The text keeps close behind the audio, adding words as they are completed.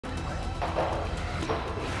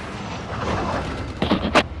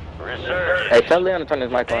Resurgence. Hey, tell Leon to turn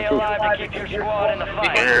his mic Stay on too. alive to keep your squad in the You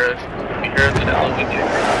fight. can hear us. You can hear us in that little bit.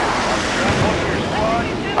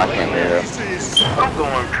 I can't hear him. I'm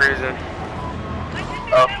going prison.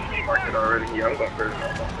 Oh, you marked it already. Yeah, I'm going prison.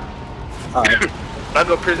 Alright. When I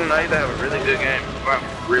go prison, I either have a really good game. Wow,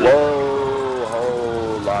 really. Whoa,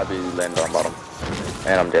 whole lobby landed on bottom.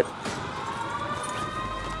 And I'm dead.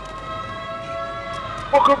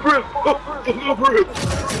 Fuck up, bro.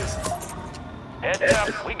 Heads up,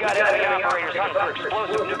 we got enemy operators hunting for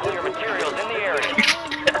explosive nuclear materials in the area.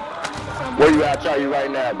 Where you at? I'll tell you right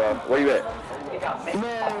now, bro. Where you at?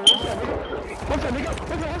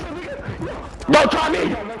 Don't try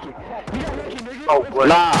me! Oh, what?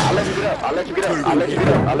 Nah, I'll let you get up. I'll let you get up. I'll let you get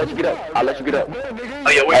up. I'll let you get up. I'll let you get up. Oh,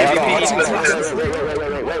 yeah, wait, Hold on, MVP. hold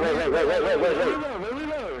on.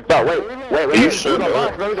 Bro, wait. You sure, We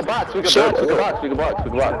can box.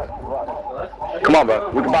 Come on, bro.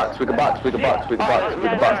 We can box. Punch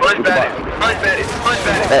Betty.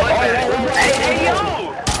 Hey, yo!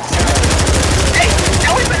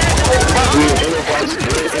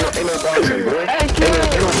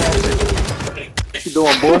 What you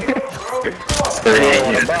doing, boy?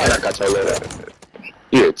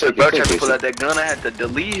 Yeah, Bro, tried to pull out that gun. I had to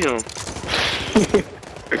delete him.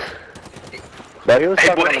 But he was Hey,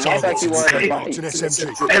 talking boy, on the back. He wanted to Hey, fight.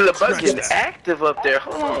 Hey, LeBuck getting active up there.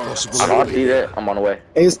 Hold on. I don't see that. I'm on the way.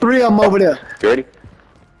 Hey, it's 3 of them over there. You ready?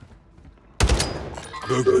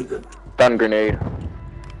 Stun grenade.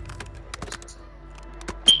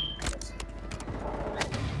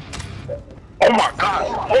 Oh my god.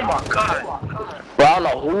 Oh my god. Bro, I don't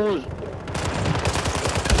know who's.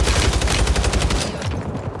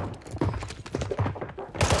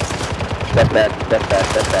 That's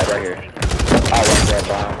bad right here. I want that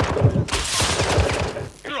bomb.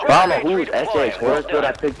 Bro, I don't know whose SJX Horus build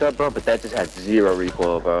I picked up, bro, but that just had 0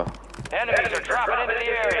 recoil, bro. Enemies are dropping into the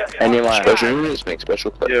area. And then like, Special units make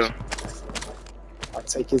special plays. Yeah. I'll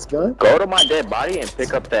take his gun. go to my dead body and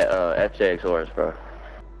pick up that FJX Horus, bro.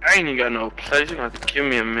 I ain't even got no place. You're gonna have to give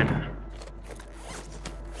me a minute.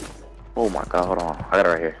 Oh my god, hold on. I got it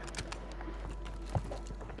right here.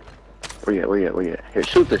 Where you at? Here,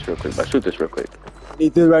 shoot this real quick, bro. Shoot this real quick.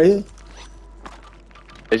 Need this right here.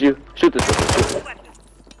 It's you. Shoot this real quick.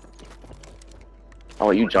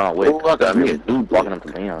 Oh, you John Wick. Oh, I got me a dude blocking up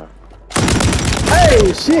the Leon.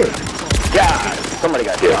 Hey, shit. God, somebody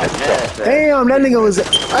got hit. Damn, that nigga was.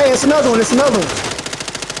 Hey, it's another one.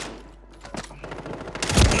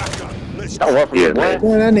 Don't run from me, boy. Man,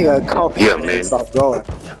 that nigga caught me. Yeah, man. Stop going.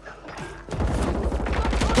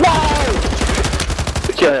 No!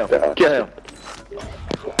 Kill him.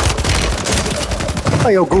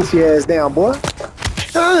 Lay your goofy ass down, boy.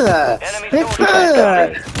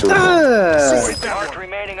 Mark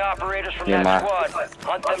remaining operators from Yeah, that man. squad.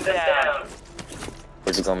 Hunt them down.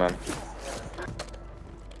 Where's he going, man?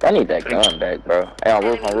 I need that gun back, bro. Hey, on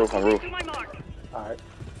roof. Alright.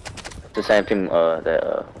 The same team,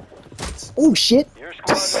 that, Oh, shit. Your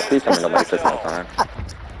squad please tell me nobody took my time.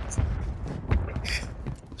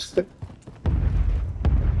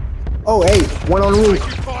 Oh, hey, one on the roof.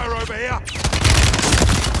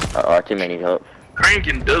 Our teammate need help.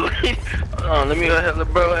 Cranking, dude. Hold on, let me go help the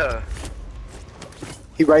bro out.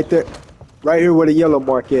 He right there. Right here where the yellow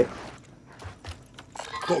mark at.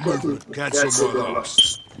 Got movement. Cancel my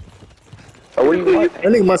last. Oh, what are you doing? That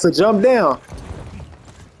nigga must have jumped down.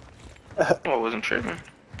 I wasn't tripping.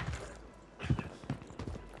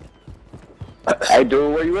 Hey,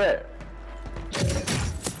 dude, where you at?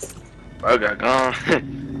 Bro got gone.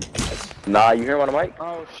 Nah, you hear him on the mic?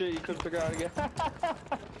 Oh shit, you couldn't figure out again.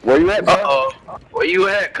 Where you at, bro? Uh-oh. Where you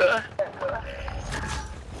at, cuz?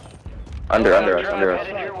 Under us.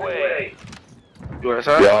 headed your way. You were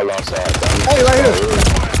outside? Y'all outside. Hey, right here.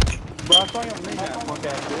 Bro, I saw your name that punk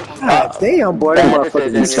ass bitch. God damn, boy. That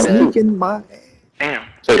motherfucker be sneaking my. Damn.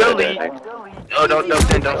 Say Yo, that, Lee. Oh, don't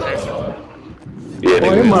send. Yeah,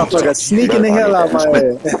 Boy, that motherfucker sneaking the hell out my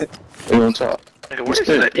ass. They on top. Nigga, where's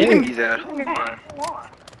the enemies at? Hold on.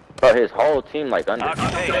 Bro, his whole team like under.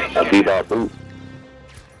 Occupation. I beat our boot.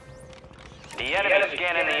 The enemy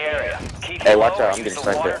scanning the area. Keep Hey, watch low, out, I'm use getting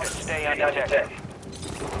the sniped water at. to stay undetected.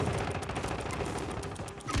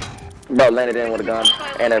 Bro, landed in with a gun,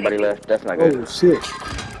 and everybody left. That's not good. Oh, shit.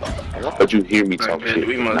 But you hear me talk Like, shit.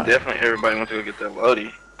 we must definitely, everybody wants to go get that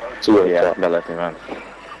loadie. So Yeah, that left me run.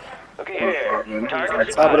 Okay, here.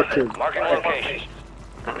 Target Top of the spotted. tree. Marking location.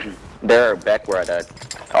 They're back where I died.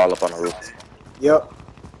 All up on the roof. Yep.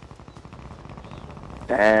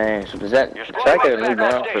 Dang, so does that... Should I get a new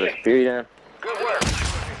gun for the speed then? Good work.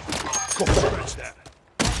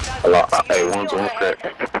 a lot. Hey, one's on crack.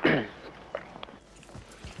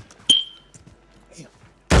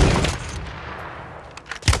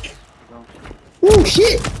 Ooh,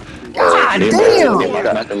 shit! God damn!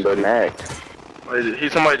 Nothing but Max.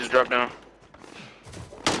 Somebody just dropped down.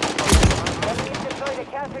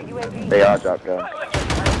 They all dropped down.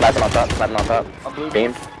 Slapping on top, slapping on top.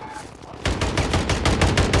 Beam.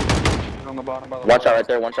 On the bottom by the One shot right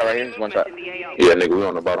there, one shot right here, one shot. Yeah, nigga, we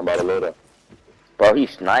on the bottom by the loadout. Bro,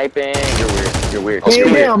 he's sniping. You're weird.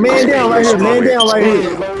 Man down right here, man down right here.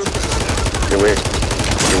 You're weird.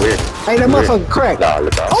 You're weird. Hey, that motherfucker cracked. Nah,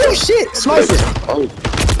 look out. Oh shit, sniper. Oh,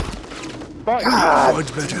 Fuck. God.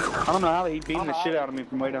 One's medical. I don't know how they beating the shit out of me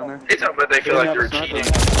from way down there. It's up, but they feel like you're cheating.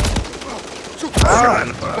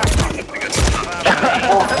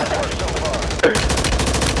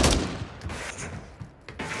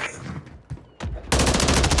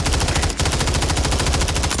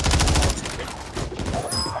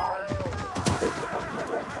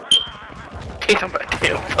 He's talking about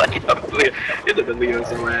damn fucking up. It's a Leo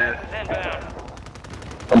so mad.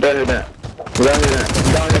 I'm down here, man. I'm down here, man.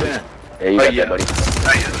 I'm down here, man. Yeah, you got that, buddy.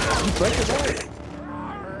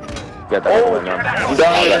 You got that one, man. I'm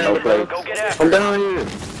down I here. got no plates. Go get after I'm down here.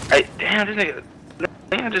 Hey, damn, this nigga.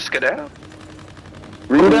 Damn, just get out.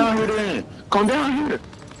 Come down here, then. Come down here.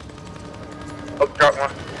 Oh, drop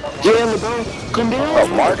one. Yeah, bro. Come down. Oh,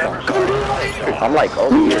 Mark. I'm like, oh,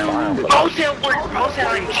 you're fine. But I'll say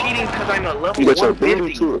I'm cheating because I'm a level You got your 150.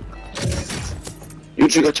 ability to it. You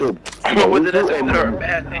just got your. I don't know whether that's a good or a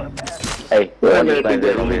bad thing. hey, Yeah, I'm just man, playing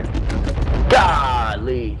good over here.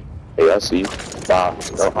 Golly. Hey, I see you. Wow.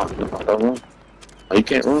 Don't run. Oh, you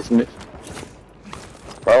can't run from this.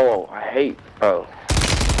 Bro, I hate, bro.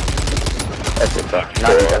 That's it, bro.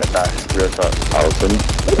 Now you gotta die. Real talk. All of a sudden.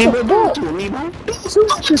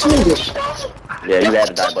 This nigga. Yeah, you had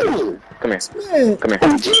to die, buddy. Come here. Man. Come here.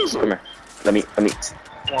 Come here. Let me.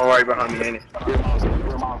 One right behind me, ain't it?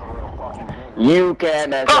 You can,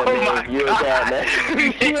 that's Oh it, my man. You God. can,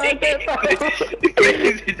 that's You like that,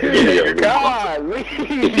 Yeah, Golly.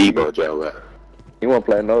 the Debo job, right? You won't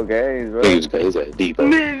play no games, bro. He's at Debo.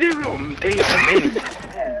 Man, they amazing.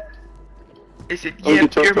 Is it, Oh, yeah, you your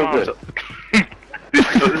talk mom's so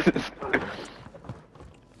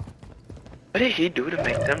What did he do to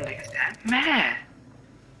make them niggas that mad?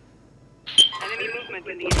 Enemy movement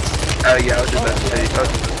in the Yeah, I was just about to say.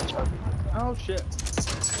 Oh shit.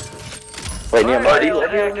 Wait, near Alright, Marty.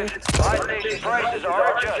 Buy station prices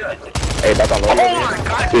are adjusted. Hey, back on low.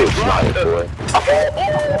 Good shot, boy.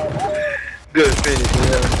 Good finish,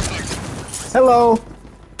 man. Hello.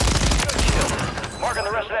 Marking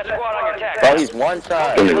the rest of that squad on your tag. Bro, he's one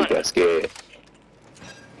shot. Them niggas got scared.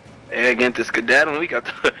 Hey, against the skedaddle, we got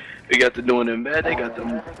the doing them bad. They got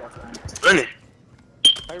them running.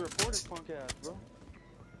 I reported punk ass, bro.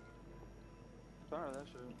 Sorry, that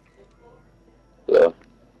shit. Yeah.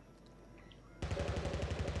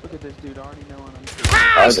 Look at this dude already knowing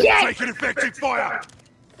I'm Taking effective fire.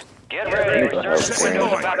 Get ready. Resurgence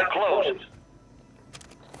window's about to close.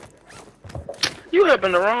 You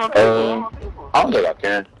having the wrong people. I don't think I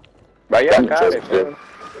can. Bro, yeah, I got it, bro.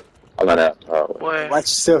 I'm not out. Boy, Watch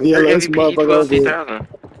yourself, your yellow. This MVP motherfucker over here. 12,000.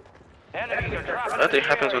 Enemies are dropping. Nothing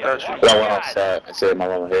happens without you. I went outside and said my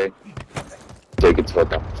mama, hey, take it to fuck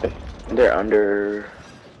down. They're under.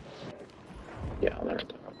 Yeah, I'm not.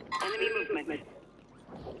 enemy movement.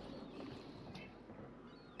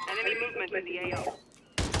 Enemy movement in the AO.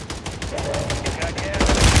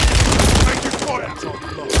 Taking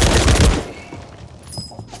fire.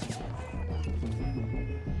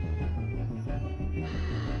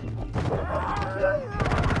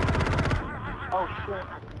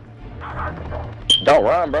 Don't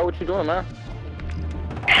run, bro. What you doing, man?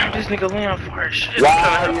 Damn, this nigga laying for a shit.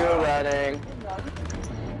 Why are you running?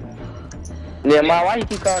 Nehemiah, why you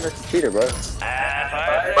keep calling us a cheater, bro?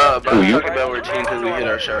 But I'm talking about we're cheating because we hit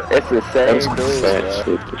our shot. It's the That's same sad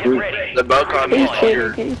dude, shit. Get ready. The bug called me a cheater.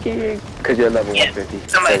 Because you're level 150.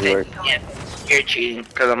 Somebody February. said, yeah, you're cheating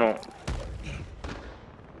because I'm on.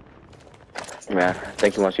 Man, I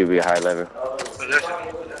think he wants you to be a high level. But listen,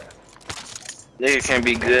 nigga can't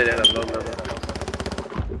be good at a low level.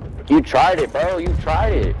 You tried it, bro. You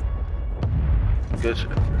tried it. Good shit.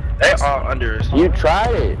 They all under us. You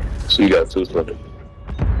tried it. So you got two slippers.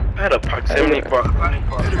 I had a proximity bar. I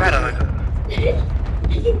had a,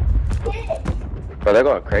 Bro, they're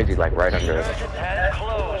going crazy, like right under us. Resurgence has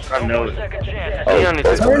closed. I know No it. second chance. Leon needs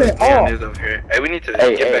to Turn it Leon off. is over here. Hey, we need to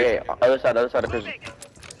Hey, get hey, back. hey. Other side of prison.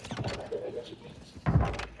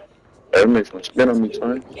 That makes much spin on me,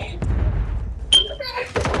 son.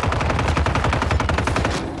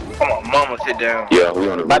 Come on, mama, sit down. Yeah, we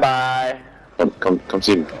on the Bye-bye. Come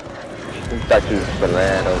see me. Thought you was for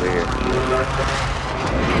land over here.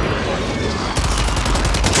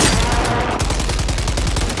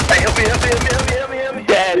 Hey, Help me.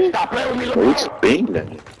 Dad, stop playing with me. What's being that?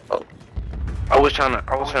 Oh, I was trying to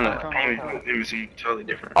aim see totally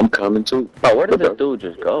different. I'm coming too. Bro, where did this dude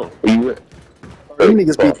just go? Where you at? Them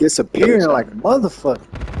niggas be disappearing like a motherfucker.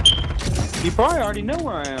 You probably already know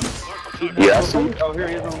where I am. Yeah, I see. Oh, here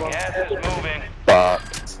he is on the Gas is moving. Oh,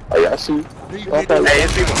 yeah, I see. Hey,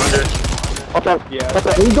 it's people under us. Yeah.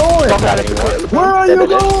 Where you going? Where are you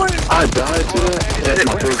going? I died to that. That's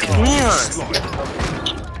my first game.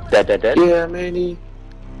 Dead. Yeah, Manny.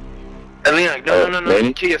 Hey, Leon, no.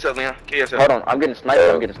 Manny? Kill yourself, Leon. Kill yourself. Hold on, I'm getting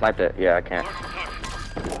sniped at. Yeah, I can't.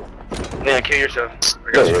 Leon, kill yourself.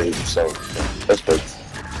 I got you. Yeah, so that's good.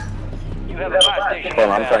 You have a buy station. Hold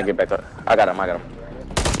on, I'm trying to get back up. I got him.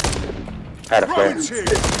 Had a flare. Roads here.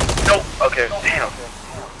 Nope. Okay. Damn.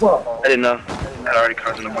 I didn't know. I'd already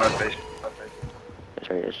caused in the buy station.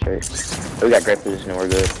 It's straight. We got great position and we're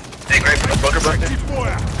good. Hey, great. Bunker. Effective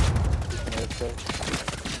fire.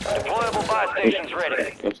 Deployable buy stations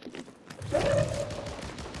ready.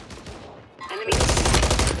 Enemy.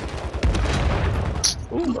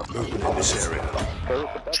 Moving in this area.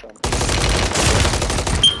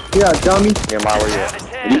 Yeah, dummy. Nearby where you Down at? to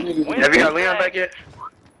 10. Have you got Leon back yet?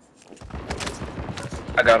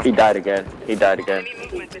 I got He him. died again. Enemy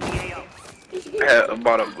movement with the AO. I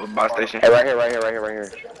bought a buy station. Hey, right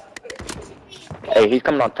here. Hey, he's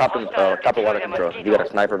coming on top of water control. You got a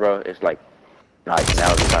sniper, bro? It's like, nice.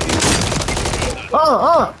 Now it's time to use it.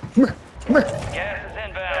 Gas is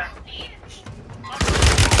inbound.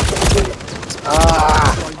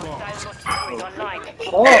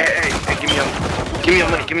 Hey,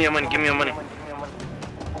 give me your money.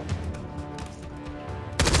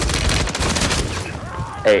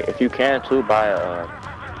 Hey, if you can too, buy a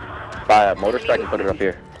motor strike and put it up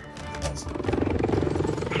here.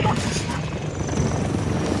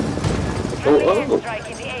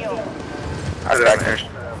 I got an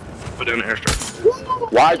airstrike. Put it in the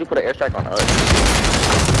airstrike. Why'd you put an airstrike on us?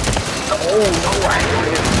 Oh, no, I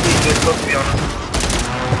didn't. It's supposed to be on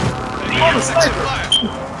us.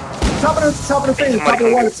 Top of the thing, top of the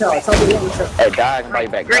water tower, Hey, die and I'll buy you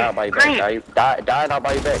back. Die and I'll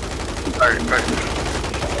buy you back.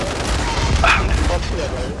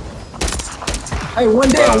 Hey, one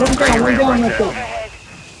down right there.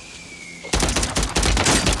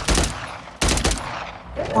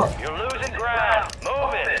 You're losing ground.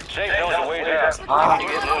 Move it. Safe zone's a ways out. You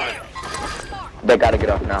get moving. They gotta get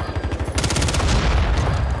up now.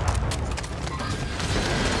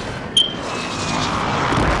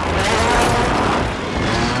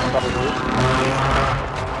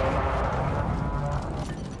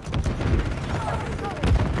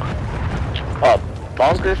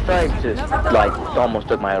 Bunker strike just like almost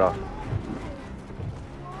took my head off.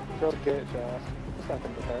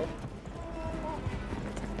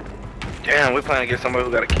 Damn, we're playing against somebody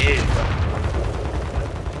who got a kid.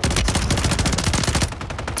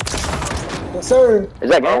 Yes, sir. Is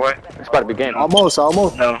that Far game? away? It's about to be game. Almost.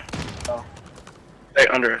 No. Hey,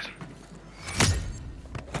 under us.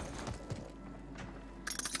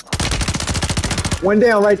 One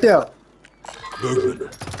down right there.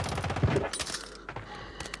 Movement.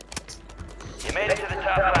 You made it to the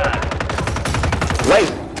top 5. Wait.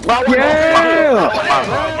 Yeah.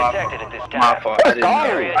 Detected at this time. My fault. I didn't know.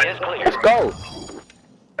 Area is clear. Let's go.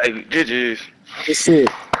 Hey, GG's. That's it.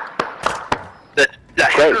 The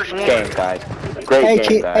Great hackers won. game, guys. Great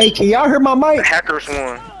game, guys. Can y'all hear my The mic? hackers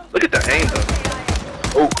won. Look at the aim though.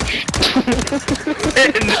 Oh.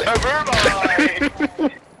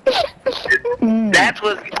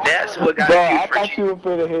 That's what got Bro, you I for thought you were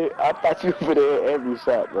finna hit every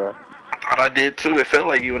shot, bro. I thought I did too. It felt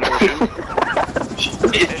like you when I was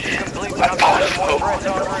shooting. Mission complete with operator more threats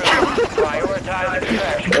en route. Prioritize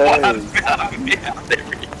extraction.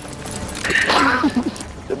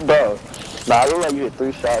 Bro, nah, I look like you hit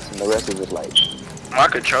 3 shots and the rest is just like, My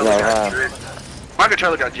controller No, got Jared. My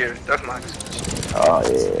controller got Jared. That's mine. oh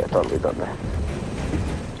yeah, totally done that.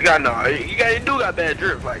 You do got bad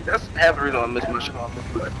drip. Like that's half the reason I miss my shot.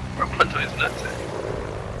 Like, I'm gonna tell you nuts.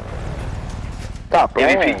 Stop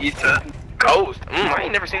MVP playing. Gita Ghost. I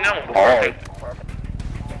ain't never seen that one before.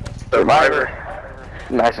 Survivor.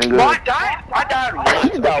 Nice and good. Well, I died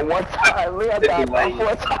once. You got one time. Leon died about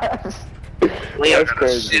 4 times. Leon That's got a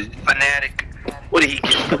crazy. shit fanatic. What did he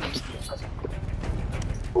get?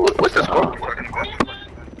 What's the score?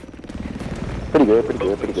 Pretty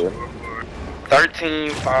good.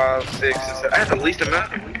 13, 5, 6, and 7. I had the least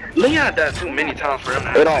amount. Leon died too many times for him.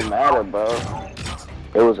 It don't matter, bro.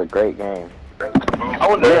 It was a great game. I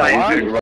wouldn't Yeah, play why? it.